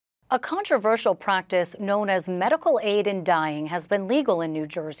A controversial practice known as medical aid in dying has been legal in New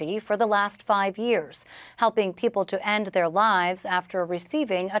Jersey for the last 5 years, helping people to end their lives after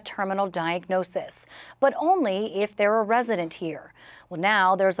receiving a terminal diagnosis, but only if they're a resident here. Well,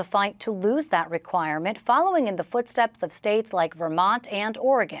 now there's a fight to lose that requirement, following in the footsteps of states like Vermont and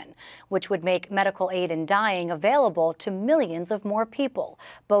Oregon, which would make medical aid in dying available to millions of more people,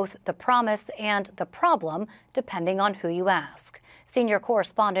 both the promise and the problem, depending on who you ask. Senior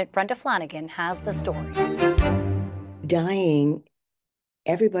correspondent Brenda Flanagan has the story. Dying,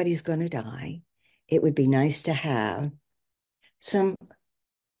 everybody's going to die. It would be nice to have some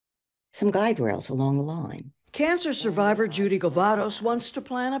guide rails along the line. Cancer survivor Judy Govatos wants to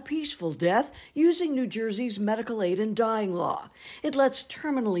plan a peaceful death using New Jersey's medical aid in dying law. It lets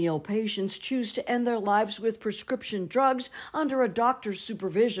terminally ill patients choose to end their lives with prescription drugs under a doctor's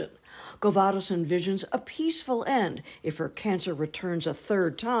supervision. Govatos envisions a peaceful end if her cancer returns a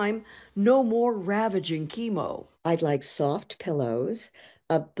third time, no more ravaging chemo. I'd like soft pillows,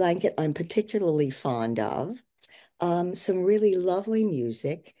 a blanket I'm particularly fond of, some really lovely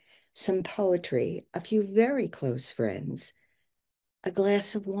music, some poetry, a few very close friends, a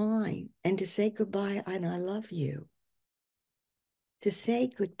glass of wine, and to say goodbye and I love you. To say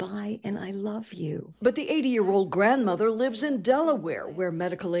goodbye and I love you. But the 80-year-old grandmother lives in Delaware, where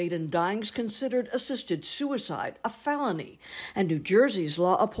medical aid in dying is considered assisted suicide, a felony. And New Jersey's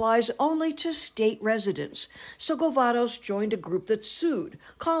law applies only to state residents. So Govatos joined a group that sued,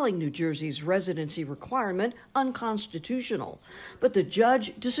 calling New Jersey's residency requirement unconstitutional. But the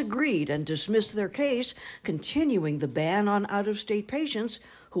judge disagreed and dismissed their case, continuing the ban on out-of-state patients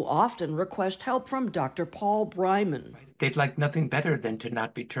who often request help from Dr. Paul Bryman. They'd like nothing better than to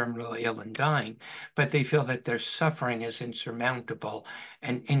not be terminally ill and dying, but they feel that their suffering is insurmountable,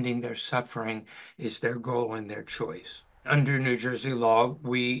 and ending their suffering is their goal and their choice. Under New Jersey law,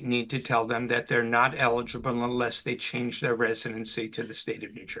 we need to tell them that they're not eligible unless they change their residency to the state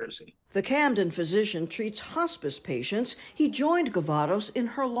of New Jersey. The Camden physician treats hospice patients. He joined Govatos in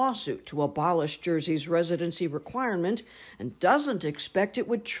her lawsuit to abolish Jersey's residency requirement and doesn't expect it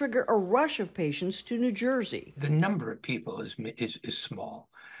would trigger a rush of patients to New Jersey. The number of people is small.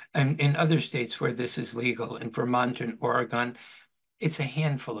 And in other states where this is legal, in Vermont and Oregon, it's a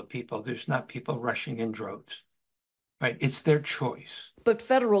handful of people. There's not people rushing in droves. Right, it's their choice. But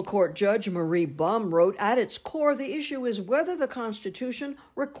federal court judge Marie Bum wrote, at its core, the issue is whether the Constitution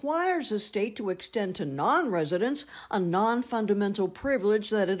requires a state to extend to non-residents a non-fundamental privilege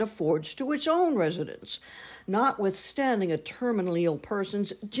that it affords to its own residents. Notwithstanding a terminally ill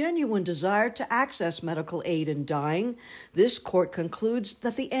person's genuine desire to access medical aid in dying, this court concludes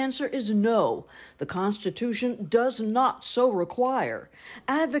that the answer is no. The Constitution does not so require.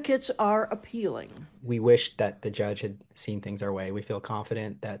 Advocates are appealing. We wish that the judge had seen things our way. We feel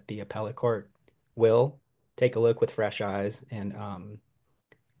confident that the appellate court will take a look with fresh eyes, and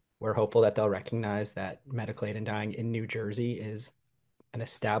we're hopeful that they'll recognize that medical aid in dying in New Jersey is an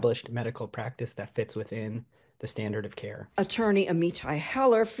established medical practice that fits within the standard of care. Attorney Amitai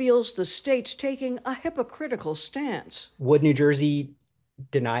Heller feels the state's taking a hypocritical stance. Would New Jersey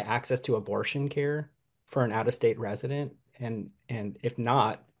deny access to abortion care for an out-of-state resident? And if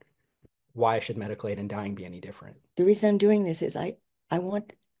not, why should medical aid in dying be any different? The reason I'm doing this is I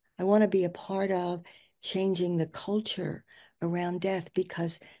want to be a part of changing the culture around death,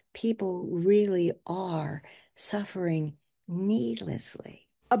 because people really are suffering needlessly.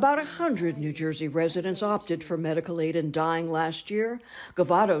 About 100 New Jersey residents opted for medical aid in dying last year.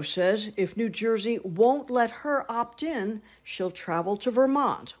 Govatos says if New Jersey won't let her opt in, she'll travel to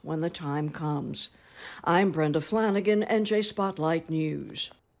Vermont when the time comes. I'm Brenda Flanagan, NJ Spotlight News.